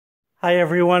Hi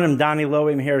everyone, I'm Donnie Lowe.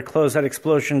 I'm here at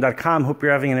Closeoutexplosion.com. Hope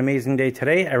you're having an amazing day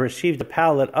today. I received a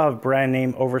pallet of brand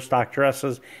name overstock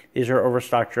dresses. These are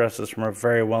overstock dresses from a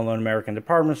very well-known American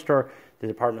department store. The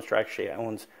department store actually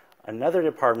owns another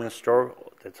department store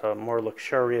that's a more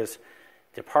luxurious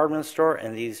department store,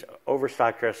 and these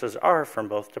overstock dresses are from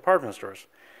both department stores.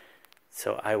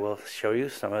 So I will show you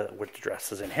some of the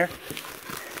dresses in here.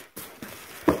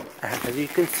 As you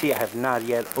can see, I have not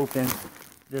yet opened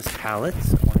this pallet.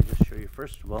 So I want to just show you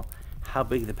first of all how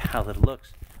big the pallet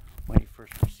looks when you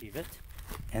first receive it,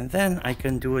 and then I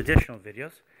can do additional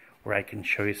videos where I can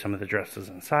show you some of the dresses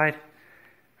inside.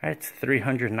 All right, it's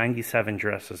 397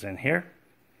 dresses in here.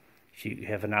 So you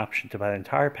have an option to buy the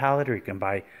entire pallet, or you can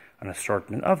buy an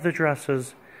assortment of the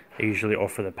dresses. I usually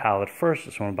offer the pallet first.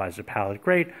 If someone buys the pallet,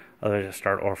 great. Others just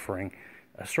start offering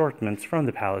assortments from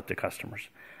the pallet to customers.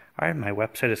 All right, my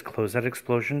website is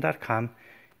Closeoutexplosion.com.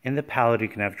 In the pallet, you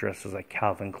can have dresses like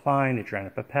Calvin Klein,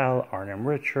 Adriana Papel, R&M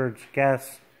Richards,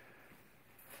 Guess,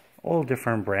 all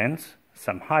different brands.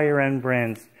 Some higher-end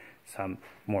brands, some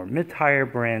more mid-tier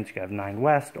brands. You have 9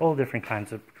 West, all different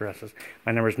kinds of dresses.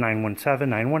 My number is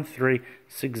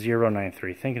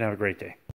 917-913-6093. Thank you and have a great day.